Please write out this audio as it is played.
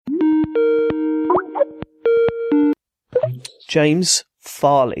James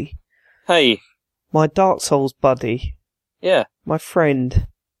Farley. Hey. My Dark Souls buddy. Yeah. My friend.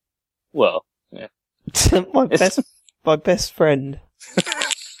 Well, yeah. my best friend.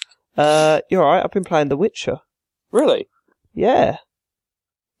 You're alright, I've been playing The Witcher. Really? Yeah.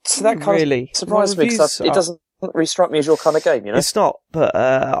 So that kind really of surprised me, because it doesn't really strike me as your kind of game, you know? It's not, but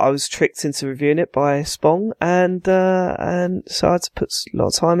I was tricked into reviewing it by Spong, and so I had to put a lot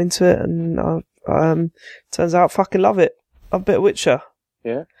of time into it, and turns out I fucking love it. Love a bit of Witcher.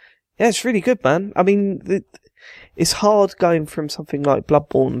 Yeah? Yeah, it's really good, man. I mean, it's hard going from something like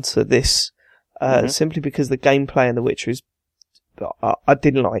Bloodborne to this, simply because the gameplay in The Witcher is... I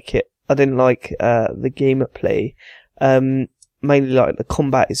didn't like it. I didn't like the gameplay. Mainly like the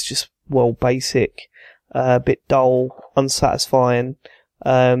combat is just, well, basic, a bit dull, unsatisfying.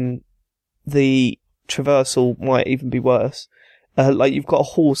 The traversal might even be worse. Like you've got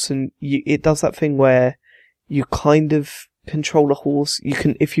a horse and it does that thing where you kind of control a horse. You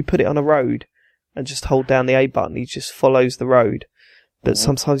can, if you put it on a road and just hold down the A button, he just follows the road. But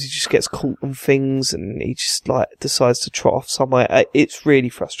sometimes he just gets caught on things and he just like decides to trot off somewhere. It's really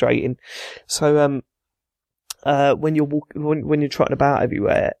frustrating. So, when you're when you're trotting about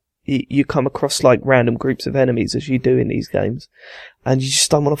everywhere, you come across like random groups of enemies as you do in these games, and you just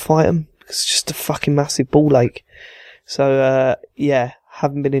don't want to fight them. It's just a fucking massive ball ache. So, yeah,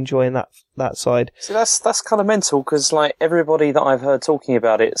 haven't been enjoying that side. So that's kind of mental, because like everybody that I've heard talking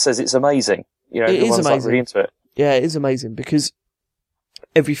about it says it's amazing. You know, it is amazing. Like really into it. Yeah, it is amazing because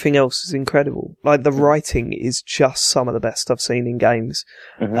everything else is incredible. Like the writing is just some of the best I've seen in games.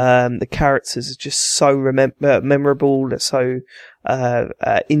 The characters are just so memorable. They're so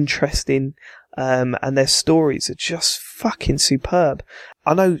interesting, and their stories are just fucking superb.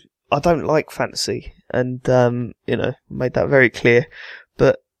 I know I don't like fantasy, and you know, made that very clear.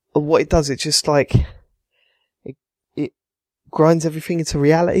 But what it does, it just like it grinds everything into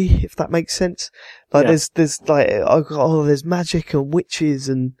reality, if that makes sense. Like there's like there's magic and witches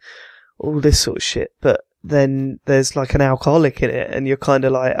and all this sort of shit, but then there's like an alcoholic in it, and you're kind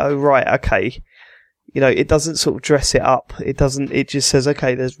of like, oh right, okay. You know, it doesn't sort of dress it up. It just says,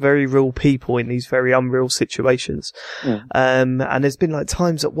 okay, there's very real people in these very unreal situations. And there's been like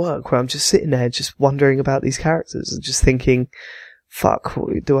times at work where I'm just sitting there just wondering about these characters and just thinking, fuck,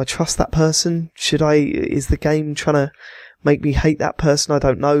 do I trust that person? Is the game trying to make me hate that person? I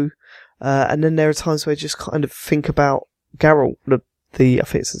don't know. And then there are times where I just kind of think about Geralt, I think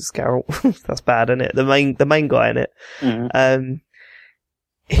it's Geralt. That's bad, isn't it? The main guy in it.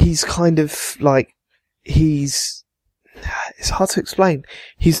 He's kind of like, it's hard to explain.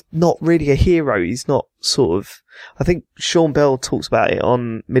 He's not really a hero. He's not sort of, I think Sean Bell talks about it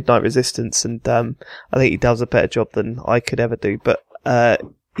on Midnight Resistance, and I think he does a better job than I could ever do. But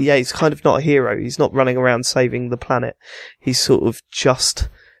yeah, he's kind of not a hero. He's not running around saving the planet. He's sort of just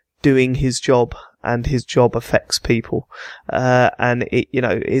doing his job, and his job affects people. And it, you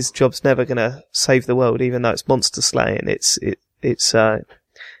know, his job's never gonna save the world, even though it's monster slaying.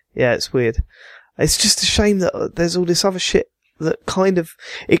 Yeah, it's weird. It's just a shame that there's all this other shit that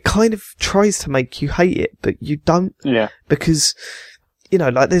it kind of tries to make you hate it, but you don't. Yeah. Because, you know,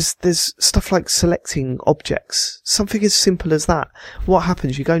 like there's stuff like selecting objects. Something as simple as that. What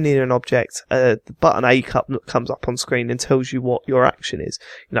happens? You go near an object, the button A comes up on screen and tells you what your action is.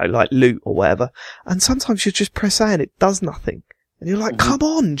 You know, like loot or whatever. And sometimes you just press A and it does nothing. And you're like, come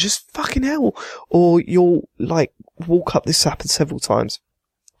on, just fucking hell. Or you'll like walk up, this happened several times.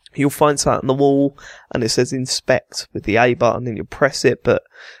 You'll find something on the wall and it says inspect with the A button, and you'll press it, but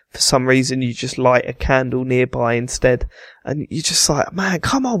for some reason you just light a candle nearby instead. And you're just like, man,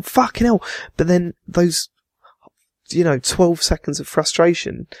 come on, fucking hell. But then those, 12 seconds of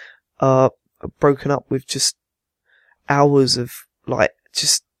frustration are broken up with just hours of like,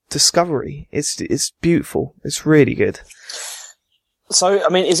 just discovery. It's beautiful. It's really good. So, I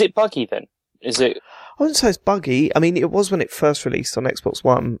mean, is it buggy then? Is it? I wouldn't say it's buggy. I mean, it was when it first released on Xbox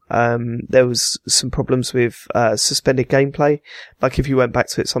One. There was some problems with suspended gameplay. Like, if you went back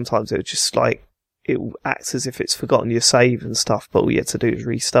to it, sometimes it would just like, it will act as if it's forgotten your save and stuff, but all you had to do is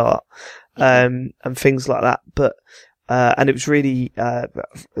restart, and things like that. But, and it was really,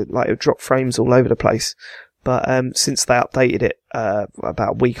 like, it would drop frames all over the place. But, since they updated it,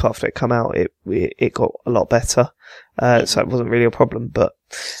 about a week after it came out, it got a lot better. So it wasn't really a problem, but,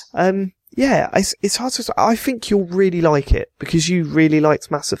 yeah, it's hard to. I think you'll really like it because you really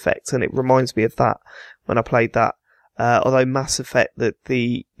liked Mass Effect, and it reminds me of that when I played that. Although Mass Effect, the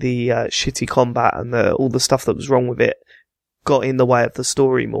shitty combat and all the stuff that was wrong with it got in the way of the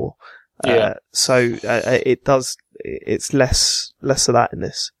story more. So it does. It's less of that in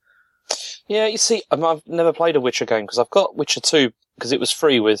this. Yeah, you see, I've never played a Witcher game because I've got Witcher 2 because it was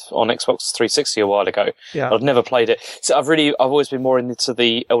free on Xbox 360 a while ago. Yeah. I've never played it. So I've always been more into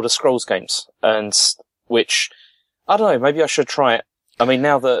the Elder Scrolls games, and which, I don't know, maybe I should try it. I mean,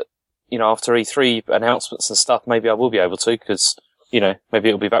 now that, after E3 announcements and stuff, maybe I will be able to because, maybe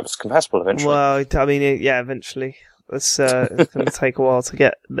it'll be backwards compatible eventually. Well, I mean, eventually. It's going to take a while to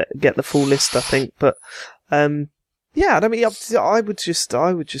get the full list, I think. But, I mean, I would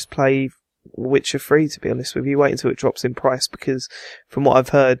just play Witcher 3, to be honest with you. Wait until it drops in price, because from what I've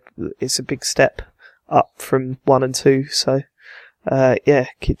heard, it's a big step up from 1 and 2. So,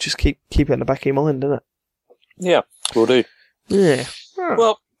 just keep it in the back of your mind, isn't it? Yeah, will do. Yeah.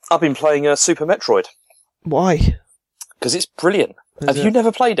 Well, I've been playing Super Metroid. Why? Because it's brilliant. Have you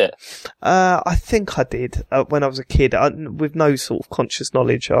never played it? I think I did when I was a kid. With no sort of conscious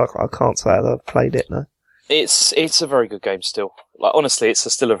knowledge, I can't say that I've played it. No. It's a very good game still. Like, honestly,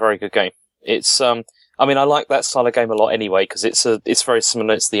 it's still a very good game. It's I mean, I like that style of game a lot anyway because it's very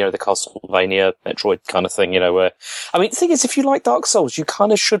similar to the Castlevania Metroid kind of thing. Where I mean, the thing is, if you like Dark Souls, you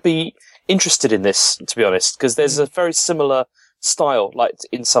kind of should be interested in this, to be honest, because there's a very similar style, like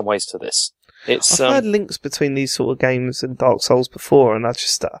in some ways, to this. I've heard links between these sort of games and Dark Souls before, and I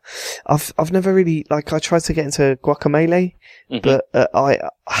just I've never really, like, I tried to get into Guacamelee, but I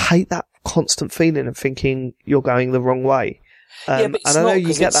hate that constant feeling of thinking you're going the wrong way. And I know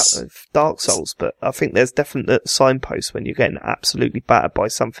you get that with Dark Souls, but I think there's definite signposts when you're getting absolutely battered by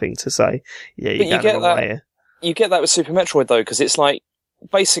something to say, yeah, you're going the wrong way here. You get that with Super Metroid though, because it's like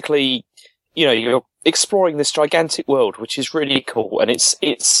basically, you're exploring this gigantic world, which is really cool, and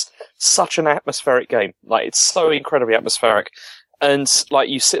it's such an atmospheric game. Like, it's so incredibly atmospheric. And, like,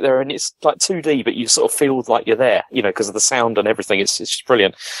 you sit there and it's, like, 2D, but you sort of feel like you're there, because of the sound and everything. It's just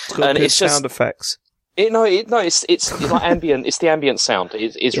brilliant. It's got good sound effects. It's like ambient, it's the ambient sound.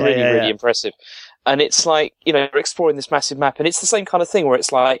 It's really impressive. And it's like, you're exploring this massive map, and it's the same kind of thing where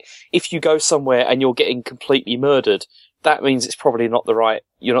it's like, if you go somewhere and you're getting completely murdered, that means it's probably not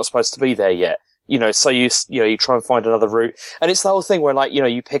you're not supposed to be there yet. So you try and find another route. And it's the whole thing where, like,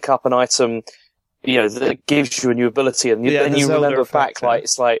 you pick up an item, that gives you a new ability, and then you remember back, like,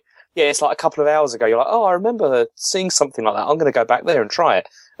 it's like a couple of hours ago, you're like, oh, I remember seeing something like that. I'm going to go back there and try it.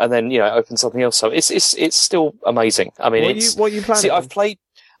 And then, open something else. So it's still amazing. I mean, what are you playing? See, I'm playing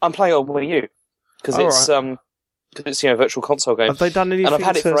on Wii U. Because it's a virtual console game. Have they done anything and I've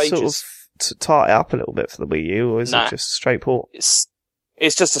had it for ages. Sort of to tie it up a little bit for the Wii U, or is it just a straight port? It's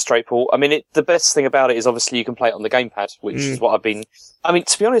just a straight port. I mean, the best thing about it is obviously you can play it on the gamepad, which is what I've been... I mean,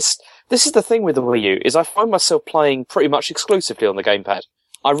 to be honest, this is the thing with the Wii U, is I find myself playing pretty much exclusively on the gamepad.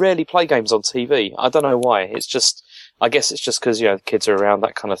 I rarely play games on TV. I don't know why. I guess it's just because, the kids are around,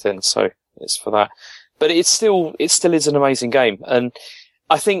 that kind of thing, so it's for that. But it still is an amazing game, and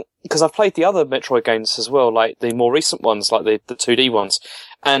I think, because I've played the other Metroid games as well, like the more recent ones, like the 2D ones,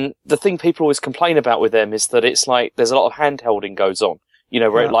 and the thing people always complain about with them is that it's like, there's a lot of hand-holding goes on,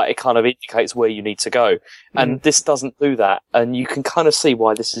 where it kind of indicates where you need to go. And this doesn't do that, and you can kind of see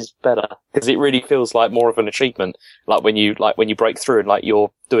why this is better, because it really feels like more of an achievement, like when you break through and like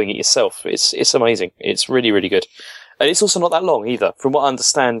you're doing it yourself. It's amazing. It's really, really good. And it's also not that long either. From what I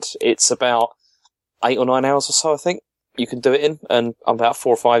understand, it's about 8 or 9 hours or so, I think. You can do it in, and I'm about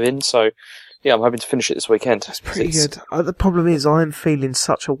 4 or 5 in, so yeah, I'm hoping to finish it this weekend. That's pretty good. The problem is I'm feeling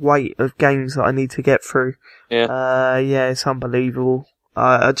such a weight of games that I need to get through. Yeah. It's unbelievable.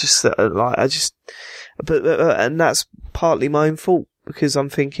 And that's partly my own fault, because I'm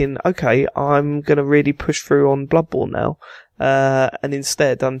thinking, okay, I'm gonna really push through on Bloodborne now, and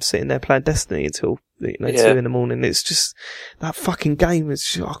instead I'm sitting there playing Destiny until 2 in the morning. It's just, that fucking game is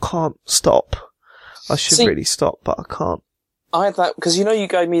just, I can't stop. I should really stop, but I can't. I had that, because you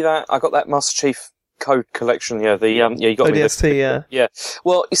gave me that, I got that Master Chief Code collection, you got ODST, me the, yeah.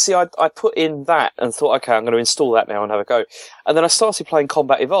 Well, you see, I put in that and thought, okay, I'm going to install that now and have a go. And then I started playing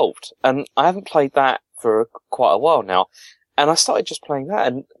Combat Evolved, and I haven't played that for quite a while now. And I started just playing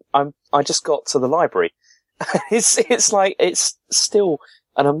that, and I just got to the library. It's like, it's still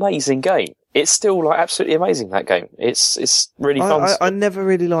an amazing game. It's still like absolutely amazing, that game. It's really fun. I never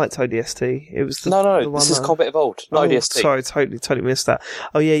really liked ODST. It was the one this is Combat Evolved, not ODST. Sorry, totally missed that.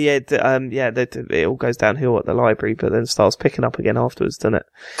 Oh yeah, it all goes downhill at the library, but then starts picking up again afterwards, doesn't it?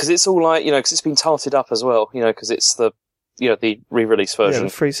 Because it's all like, because it's been tarted up as well, because it's the the re-release version. Yeah,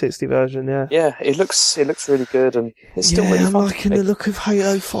 the 360 version, yeah. Yeah, it looks really good, and it's still really fun. I'm liking the look of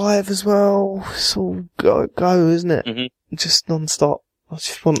Halo 5 as well. It's all go, isn't it? Mm-hmm. Just non-stop. I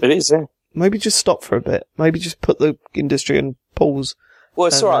just want... It is, yeah. Maybe just stop for a bit. Maybe just put the industry on pause Well,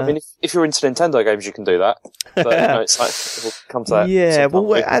 it's alright. I mean, if you're into Nintendo games, you can do that. But, it's like, we'll come to that. Yeah,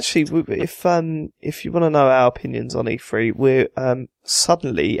 well, actually, if you want to know our opinions on E3, we're,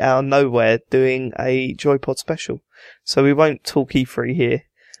 suddenly, out of nowhere, doing a Joypod special. So we won't talk E3 here.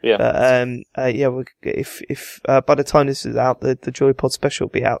 Yeah. But, if by the time this is out, the Joypod special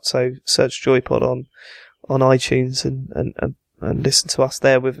will be out. So search Joypod on iTunes and listen to us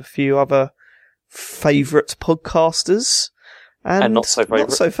there with a few other favourite podcasters. And not so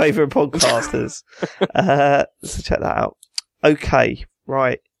favourite podcasters. So check that out. Okay,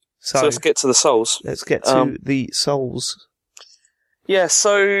 right. So let's get to the souls. Let's get to the souls. Yeah,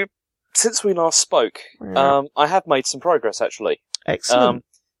 so since we last spoke, I have made some progress, actually. Excellent.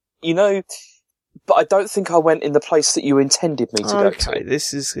 But I don't think I went in the place that you intended me to go to. Okay,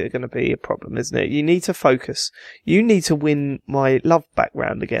 this is going to be a problem, isn't it? You need to focus. You need to win my love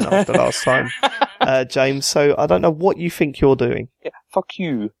background again after last time, James. So I don't know what you think you're doing. Yeah, fuck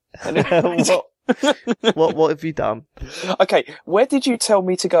you. What have you done? Okay, where did you tell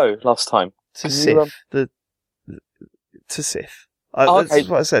me to go last time? To Sif. To Sif. That's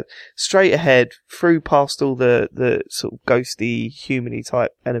what I said. Straight ahead, through past all the sort of ghosty, humany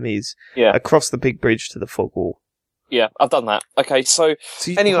type enemies, across the big bridge to the fog wall. Yeah, I've done that. Okay, so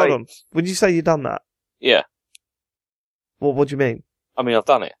anyway, hold on. When you say you've done that, yeah. What do you mean? I mean, I've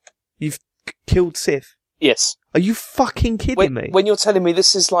done it. You've killed Sif? Yes. Are you fucking kidding me? When you're telling me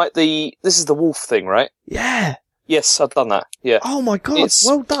this is the wolf thing, right? Yeah. Yes, I've done that. Yeah. Oh my god!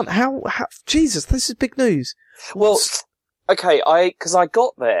 Well done. How? Jesus, this is big news. Well. Okay, because I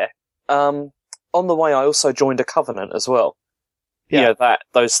got there, on the way I also joined a covenant as well. Yeah.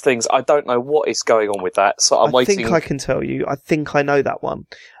 Those things. I don't know what is going on with that, so I'm waiting. I think I can tell you. I think I know that one.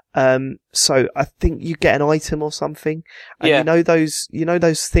 So I think you get an item or something, and you know those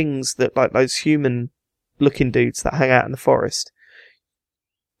things that, like, those human looking dudes that hang out in the forest.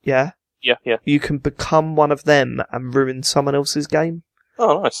 Yeah? Yeah. You can become one of them and ruin someone else's game.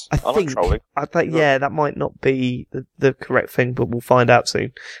 Oh, nice. I like trolling. That might not be the correct thing, but we'll find out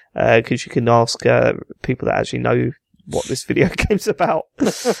soon. Because you can ask people that actually know what this video game's about.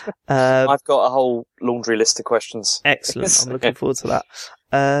 I've got a whole laundry list of questions. Excellent. I'm looking forward to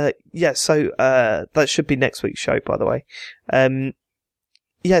that. So that should be next week's show, by the way.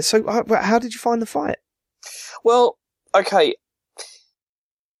 So how did you find the fight? Well, okay.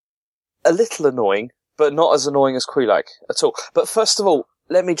 A little annoying, but not as annoying as Krulak at all. But first of all,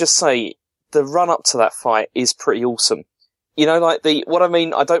 let me just say, the run-up to that fight is pretty awesome. You know, like what I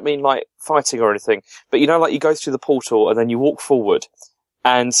mean, I don't mean like fighting or anything, but you know, like you go through the portal and then you walk forward,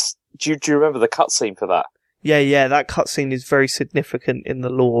 and do you remember the cutscene for that? Yeah, that cutscene is very significant in the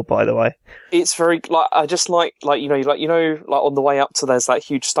lore, by the way. It's very, like, I just like on the way up to there's that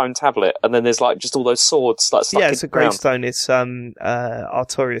huge stone tablet, and then there's like just all those swords like stuck in the ground. Yeah, it's a gravestone. It's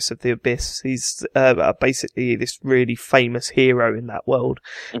Artorias of the Abyss. He's basically this really famous hero in that world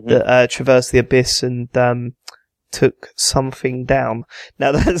that traversed the Abyss and took something down.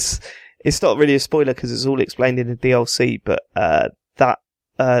 Now it's not really a spoiler because it's all explained in the DLC, but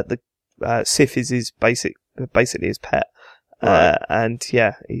the Sif is his basically his pet. Right. And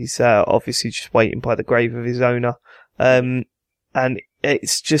he's obviously just waiting by the grave of his owner. And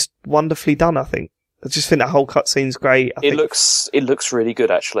it's just wonderfully done, I think. I just think that whole cutscene's great. It looks really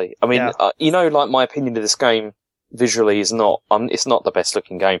good, actually. I mean, like my opinion of this game visually is not, it's not the best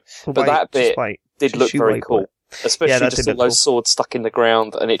looking game, but that bit did look very cool. Especially just all those swords stuck in the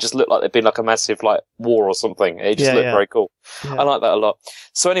ground, and it just looked like there'd been like a massive like war or something. It just looked very cool. Yeah. I like that a lot.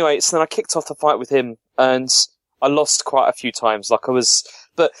 So anyway, so then I kicked off the fight with him, and I lost quite a few times.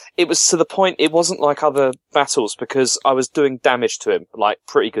 But it was to the point. It wasn't like other battles because I was doing damage to him, like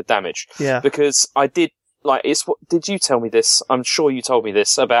pretty good damage. Yeah. Because I did did you tell me this? I'm sure you told me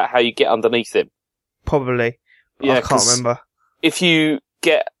this about how you get underneath him. Probably. Yeah, I can't remember. If you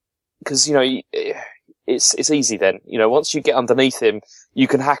get, because it's easy then. Once you get underneath him, you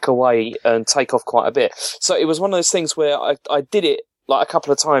can hack away and take off quite a bit. So it was one of those things where I did it like a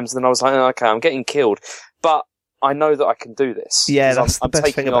couple of times, and then I was like, okay, I'm getting killed, but I know that I can do this. Yeah, that's the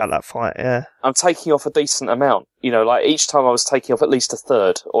best thing about that fight, yeah. I'm taking off a decent amount. Like each time I was taking off at least a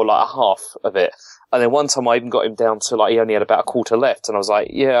third or like a half of it. And then one time I even got him down to like he only had about a quarter left, and I was like,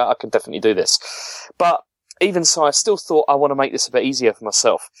 yeah, I can definitely do this. But even so, I still thought I want to make this a bit easier for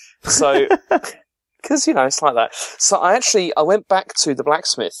myself. So... Because, it's like that. So I went back to the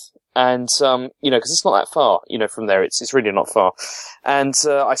blacksmith and, because it's not that far, from there. It's really not far. And,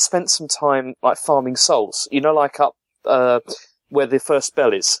 I spent some time, like, farming souls, like up, where the first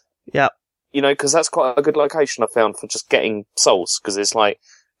bell is. Yeah. Because that's quite a good location I found for just getting souls. Because it's like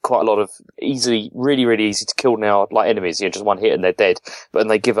quite a lot of really, really easy to kill now, like enemies, just one hit and they're dead, but then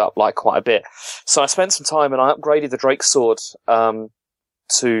they give up like quite a bit. So I spent some time and I upgraded the Drake sword,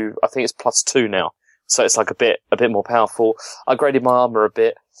 to, I think it's +2 now. So it's like a bit more powerful. I upgraded my armor a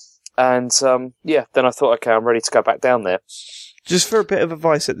bit. And, then I thought, okay, I'm ready to go back down there. Just for a bit of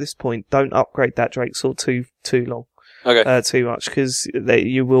advice at this point, don't upgrade that Drake sword too long. Okay. Too much, because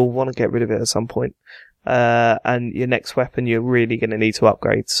you will want to get rid of it at some point. And your next weapon you're really going to need to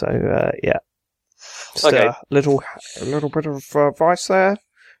upgrade. So, yeah. Just okay. A little bit of advice there,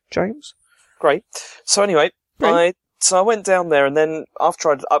 James. Great. So anyway, I went down there, and then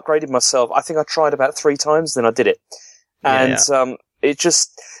after I'd upgraded myself, I think I tried about 3 times, then I did it. And,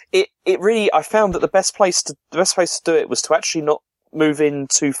 it really, I found that the best place to do it was to actually not move in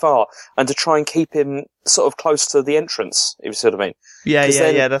too far and to try and keep him sort of close to the entrance, if you see what I mean.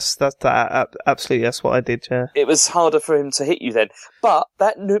 Yeah. That's absolutely, that's what I did, yeah. It was harder for him to hit you then. But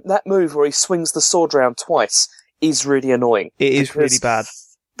that move where he swings the sword round twice is really annoying. It is really bad.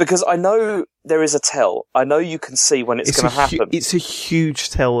 Because I know there is a tell. I know you can see when it's going to happen. It's a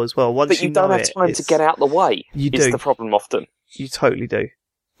huge tell as well. But you don't have time to get out the way. Is the problem often. You totally do.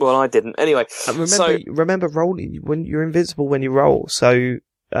 Well, I didn't. Anyway, remember rolling when you're invincible when you roll. So,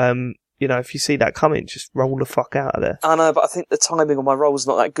 if you see that coming, just roll the fuck out of there. I know, but I think the timing on my roll was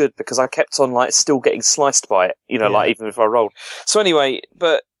not that good because I kept on still getting sliced by it. Like even if I rolled. So anyway,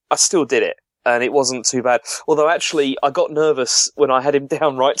 but I still did it. And it wasn't too bad. Although actually, I got nervous when I had him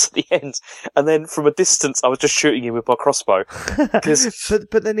down right to the end. And then from a distance, I was just shooting him with my crossbow.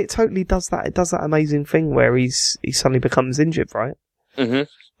 But then it totally does that. It does that amazing thing where he suddenly becomes injured, right? Mm-hmm.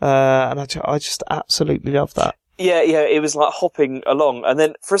 And I just absolutely love that. Yeah. It was like hopping along. And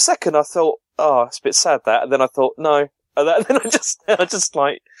then for a second, I thought, oh, it's a bit sad that. And then I thought, no. And then I just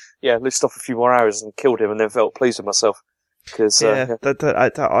loosed off a few more arrows and killed him and then felt pleased with myself. Cause,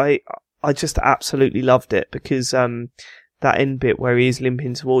 I just absolutely loved it because that end bit where he is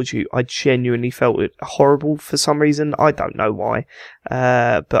limping towards you, I genuinely felt it horrible for some reason. I don't know why,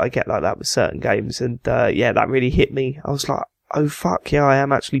 but I get like that with certain games, and that really hit me. I was like, oh fuck yeah, I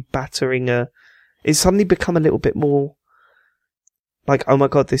am actually battering It's suddenly become a little bit more like, oh my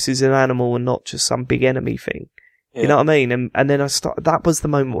god, this is an animal and not just some big enemy thing. Yeah. You know what I mean? And then that was the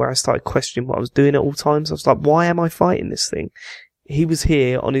moment where I started questioning what I was doing at all times. I was like, why am I fighting this thing? He was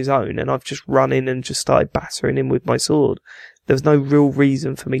here on his own and I've just run in and just started battering him with my sword. There's no real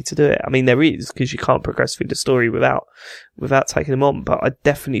reason for me to do it. I mean, there is, because you can't progress through the story without taking him on, but I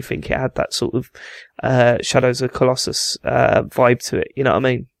definitely think it had that sort of, Shadows of Colossus, vibe to it. You know what I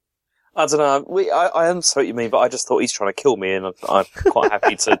mean? I don't know. I understand what you mean, but I just thought he's trying to kill me and I'm quite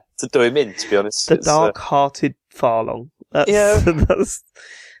happy to do him in, to be honest. The dark-hearted Farlong. That's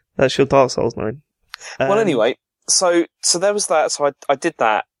your Dark Souls name. Well, anyway. So there was that. So I did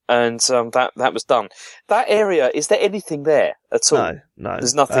that, and that was done. That area, is there anything there at all? No.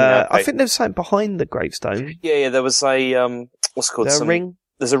 There's nothing there. I think there's something behind the gravestone. Yeah. There was a what's it called? A ring.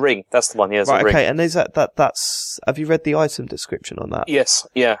 There's a ring. That's the one. Yeah, there's a ring. Okay, and is that's. Have you read the item description on that? Yes.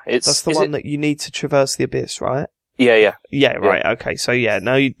 Yeah. That's the one that you need to traverse the abyss, right? Yeah. Yeah, right, okay. So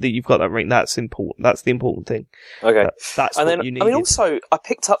now that you've got that ring, that's important. That's the important thing. Okay. That's what you need. I mean, also, I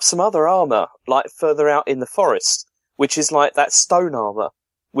picked up some other armour, like, further out in the forest, which is like that stone armour,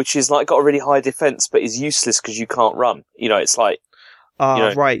 which is like got a really high defence, but is useless because you can't run. It's like...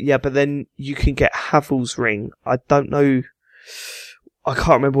 right, yeah, but then you can get Havel's ring. I don't know... I can't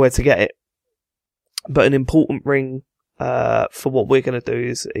remember where to get it. But an important ring... for what we're going to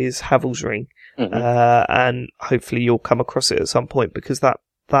do is Havel's ring. Mm-hmm. And hopefully you'll come across it at some point because that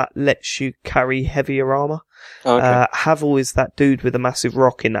lets you carry heavier armor. Oh, okay. Havel is that dude with a massive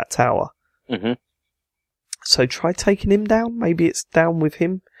rock in that tower. Mm-hmm. So try taking him down. Maybe it's down with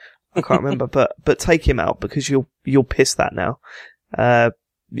him. I can't remember, but take him out because you'll piss that now.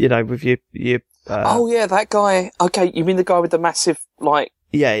 With your oh yeah, that guy. Okay, you mean the guy with the massive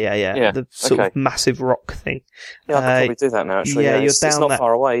Yeah. The sort of massive rock thing. Yeah, I could probably do that now, actually. Yeah, it's not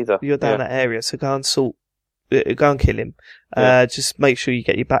far away either. You're down that area, so go and kill him. Just make sure you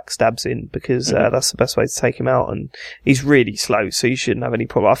get your backstabs in because that's the best way to take him out. And he's really slow, so you shouldn't have any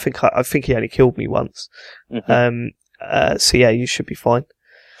problem. I think he only killed me once. Mm-hmm. So yeah, you should be fine.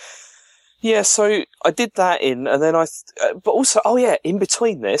 Yeah, so I did that and then but also, in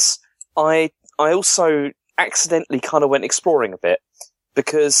between this, I also accidentally kind of went exploring a bit.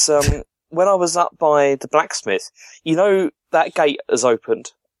 Because when I was up by the blacksmith, that gate has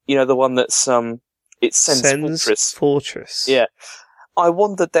opened. The one that's it's Sen's Fortress. Yeah, I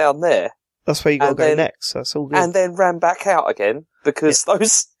wandered down there. That's where you got to go next. That's all good. And then ran back out again because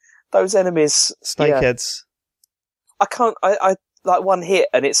those enemies, snakeheads. I can't. I like one hit,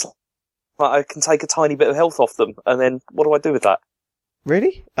 and it's like I can take a tiny bit of health off them, and then what do I do with that?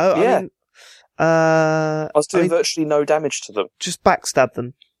 Really? Oh, yeah. I mean, I was doing virtually no damage to them. Just backstab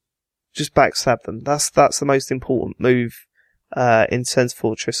them. Just backstab them. That's the most important move in Sense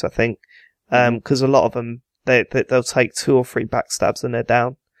Fortress, I think, because a lot of them they'll take 2 or 3 backstabs and they're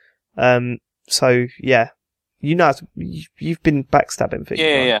down. So yeah, you've been backstabbing things.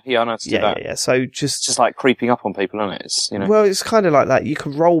 Yeah, I know how to do that. Yeah. So it's just like creeping up on people, isn't it? It's, you know. Well, it's kind of like that. You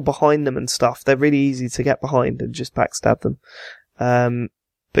can roll behind them and stuff. They're really easy to get behind and just backstab them.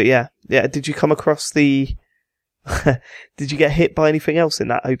 But yeah. Did you come across the? Did you get hit by anything else in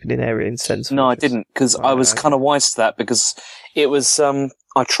that opening area in Sense Fortress? No, I didn't, because I was kind of wise to that, because it was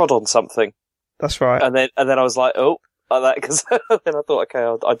I trod on something. That's right. And then I was like, oh, like that, because then I thought, okay,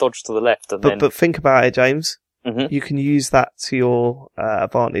 I dodged to the left, and but think about it, James. Mm-hmm. You can use that to your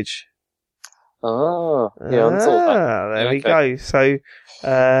advantage. Oh, yeah, I thought that. There we go. So,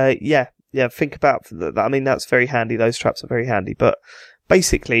 yeah, think about that. I mean, that's very handy. Those traps are very handy. But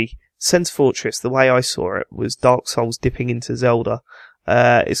basically, Sense Fortress, the way I saw it, was Dark Souls dipping into Zelda.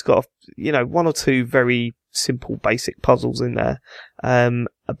 It's got, 1 or 2 very simple, basic puzzles in there.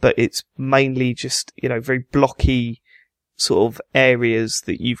 But it's mainly just, very blocky sort of areas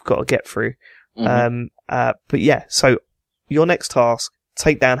that you've got to get through. Mm-hmm. But yeah, so your next task,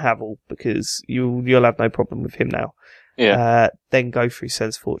 take down Havel, because you'll have no problem with him now. Yeah. Then go through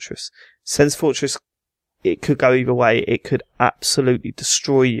Sense Fortress. Sense Fortress, it could go either way. It could absolutely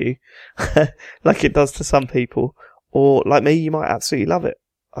destroy you, like it does to some people, or like me, you might absolutely love it.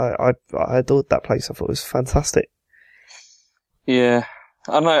 I adored that place. I thought it was fantastic. Yeah,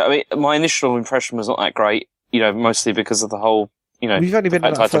 I know. I mean, my initial impression was not that great. Mostly because of the whole. We've only been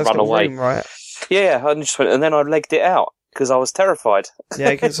in that first room, right? Yeah, and then I legged it out because I was terrified. Yeah,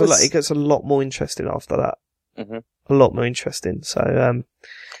 it gets a lot more interesting after that. Mm-hmm. A lot more interesting. So,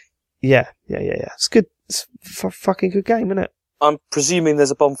 yeah. It's good. It's a fucking good game, isn't it? I'm presuming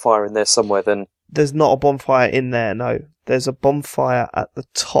there's a bonfire in there somewhere. Then there's not a bonfire in there. No, there's a bonfire at the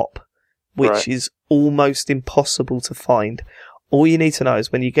top, which is almost impossible to find. All you need to know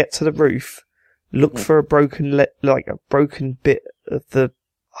is when you get to the roof, look for a broken a broken bit of the.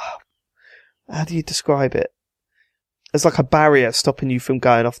 How do you describe it? There's like a barrier stopping you from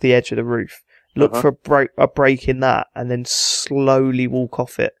going off the edge of the roof. Look for a break in that, and then slowly walk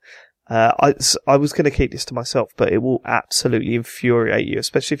off it. I was going to keep this to myself, but it will absolutely infuriate you,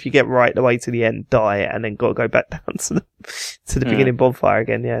 especially if you get right the way to the end, die, and then got to go back down to the beginning bonfire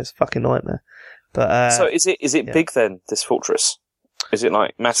again. Yeah, it's a fucking nightmare. But so is it big then? This fortress, is it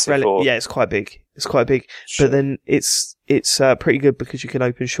like massive? Yeah, it's quite big. It's quite big, sure. But then it's pretty good because you can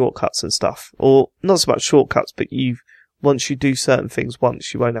open shortcuts and stuff, or not so much shortcuts, but once you do certain things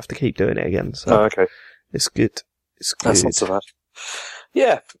once, you won't have to keep doing it again. So okay, it's good. It's good. That's not so bad.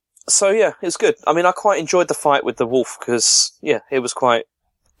 Yeah. So yeah, it's good. I mean, I quite enjoyed the fight with the wolf because it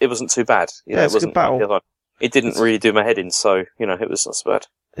wasn't too bad. It was a good battle. It didn't really do my head in, so it was not so bad.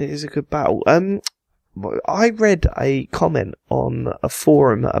 It is a good battle. I read a comment on a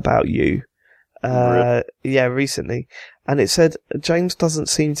forum about you. Recently, and it said James doesn't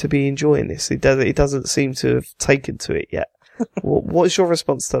seem to be enjoying this. He doesn't seem to have taken to it yet. What's your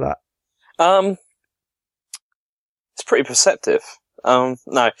response to that? It's pretty perceptive. No,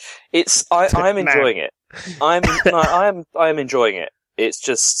 I'm enjoying it. I am enjoying it. It's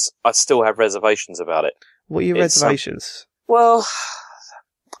just I still have reservations about it. What are your reservations? Well,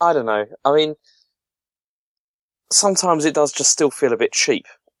 I don't know. I mean, sometimes it does just still feel a bit cheap.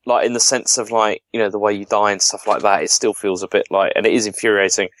 Like, in the sense of, like, the way you die and stuff like that, it still feels a bit like, and it is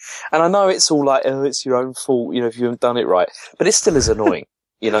infuriating. And I know it's all like, oh, it's your own fault, if you haven't done it right. But it still is annoying,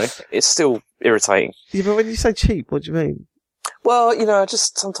 It's still irritating. Yeah, but when you say cheap, what do you mean? Well,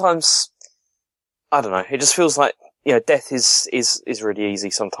 just sometimes, I don't know, it just feels like, death is really easy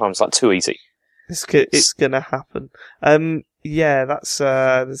sometimes, like too easy. It's gonna happen. Yeah, that's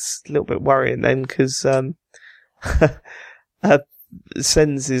a little bit worrying then, because,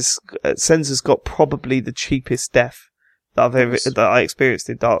 Sens has got probably the cheapest death that I experienced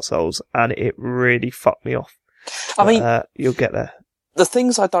in Dark Souls, and it really fucked me off. I mean, you'll get there. The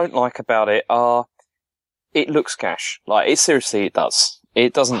things I don't like about it are, it looks gash. Like, it does.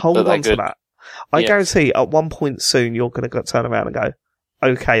 It doesn't hold look on that good. To that. I guarantee at one point soon you're going to turn around and go,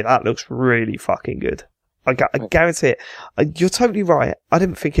 okay, that looks really fucking good. I guarantee it. You're totally right. I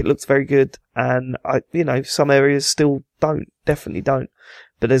didn't think it looked very good, and some areas still definitely don't.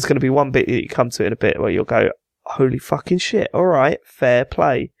 But there's going to be one bit that you come to in a bit where you'll go, holy fucking shit, alright, fair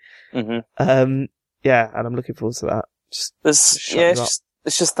play. Mm-hmm. Yeah, and I'm looking forward to that. It's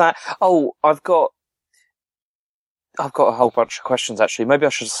just that, I've got, I've got a whole bunch of questions, actually. Maybe I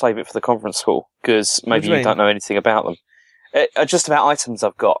should save it for the conference call, because maybe you don't know anything about them. Just about items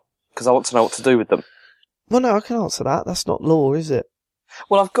I've got, because I want to know what to do with them. Well, no, I can answer that. That's not law, is it?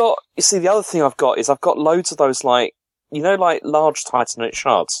 Well, you see, the other thing I've got is I've got loads of those, like, like large titanite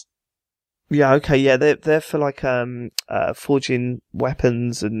shards. Yeah, okay, yeah, they're for like, forging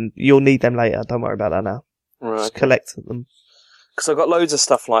weapons, and you'll need them later. Don't worry about that now. Right. Just collect them. Because I've got loads of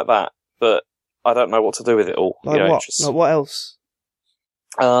stuff like that, but I don't know what to do with it all. Like what? Like what else?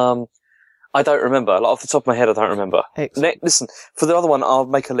 I don't remember. Like, off the top of my head, I don't remember. Listen, for the other one, I'll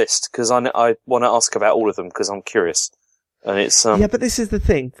make a list, because I want to ask about all of them, because I'm curious. And it's, Yeah, but this is the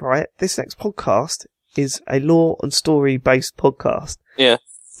thing, right? This next podcast is a lore and story based podcast. Yeah.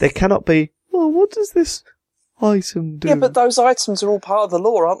 There cannot be, oh, what does this item do? Yeah, but those items are all part of the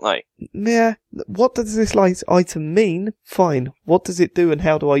lore, aren't they? Yeah. What does this item mean? Fine. What does it do and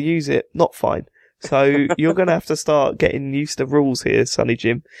how do I use it? Not fine. So you're going to have to start getting used to rules here, Sonny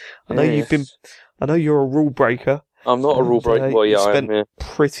Jim. I know I know you're a rule breaker. I'm not a rule breaker. Well, yeah, I am. Yeah.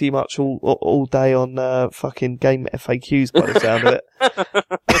 Pretty much all day on fucking game FAQs by the sound of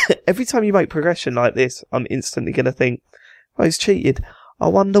it. Every time you make progression like this, I'm instantly going to think, oh, he's cheated. I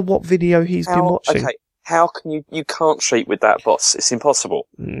wonder what video he's been watching. Okay, how can you can't cheat with that boss? It's impossible.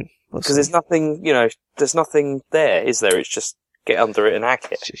 Because there's nothing, there's nothing there, is there? It's just get under it and hack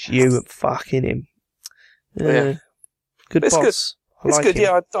it. It's just you and fucking him. Yeah. Good it's boss. It's good,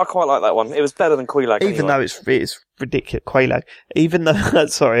 yeah, I quite like that one. It was better than Quelaag. Even though it's ridiculous, Quelaag. Even though,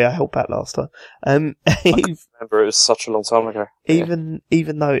 sorry, I held back last time. I remember, it was such a long time ago. Even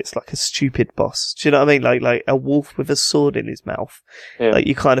though it's like a stupid boss. Do you know what I mean? Like a wolf with a sword in his mouth. Yeah. Like,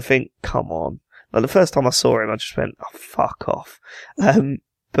 you kind of think, come on. Like, the first time I saw him, I just went, oh, fuck off.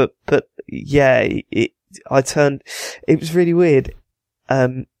 But yeah, it was really weird.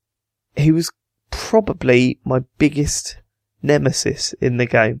 He was probably my biggest nemesis in the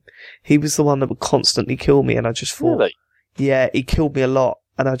game. He was the one that would constantly kill me, and I just thought, really? Yeah, he killed me a lot,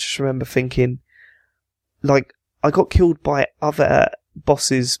 and I just remember thinking, like, I got killed by other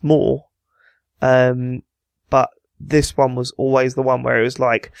bosses more, but this one was always the one where it was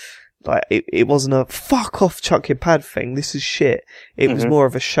like it wasn't a fuck off, chuck your pad thing, this is shit. It was more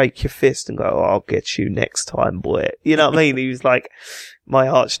of a shake your fist and go, oh, I'll get you next time, boy. You know what I mean? He was like my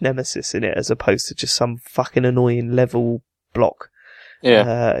arch nemesis in it, as opposed to just some fucking annoying level block.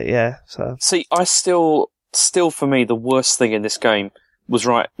 Yeah. Yeah, so. See, I still for me, the worst thing in this game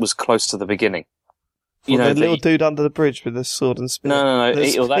was close to the beginning. The little dude under the bridge with the sword and spear. No.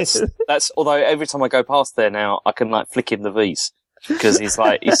 That's, although every time I go past there now, I can like flick him the V's. Because he's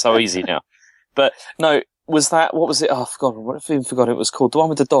so easy now. But no, what was it? Oh, I even forgot it was called. The one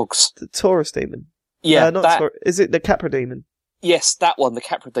with the dogs. The Taurus demon. Yeah, is it the Capra demon? Yes, that one, the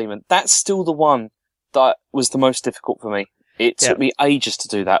Capra demon. That's still the one that was the most difficult for me. It took me ages to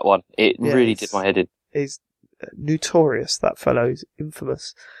do that one. It really did my head in. He's notorious, that fellow. He's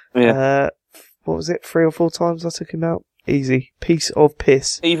infamous. Yeah. What was it? 3 or 4 times I took him out. Easy. Piece of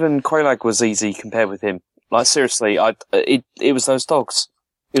piss. Even Quelaag was easy compared with him. Like, seriously, it was those dogs.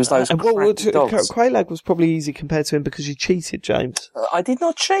 It was those dogs. Quelaag was probably easy compared to him because you cheated, James. I did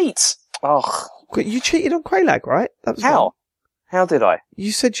not cheat. Oh. You cheated on Quelaag, right? That was How? How did I?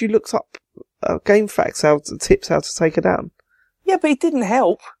 You said you looked up game facts, tips how to take her down. Yeah, but it didn't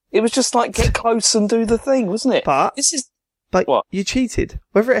help. It was just like, get close and do the thing, wasn't it? But what? You cheated.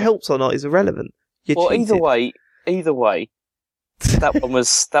 Whether it helps or not is irrelevant. You cheated. Either way, that one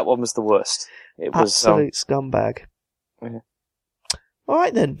was the worst. It was absolute scumbag. Yeah. All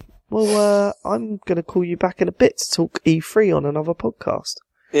right then. Well, I'm going to call you back in a bit to talk E3 on another podcast.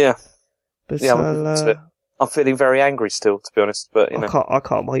 Yeah. But I'm feeling very angry still, to be honest. But I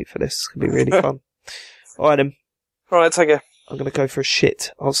can't wait for this. It's going to be really fun. All right then. All right, take care. I'm going to go for a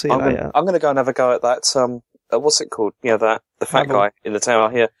shit. I'll see you later. I'm going to go and have a go at that. What's it called? Yeah, the fat guy in the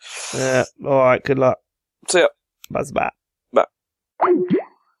tower here. Yeah. All right. Good luck. See ya. Bye. Bye.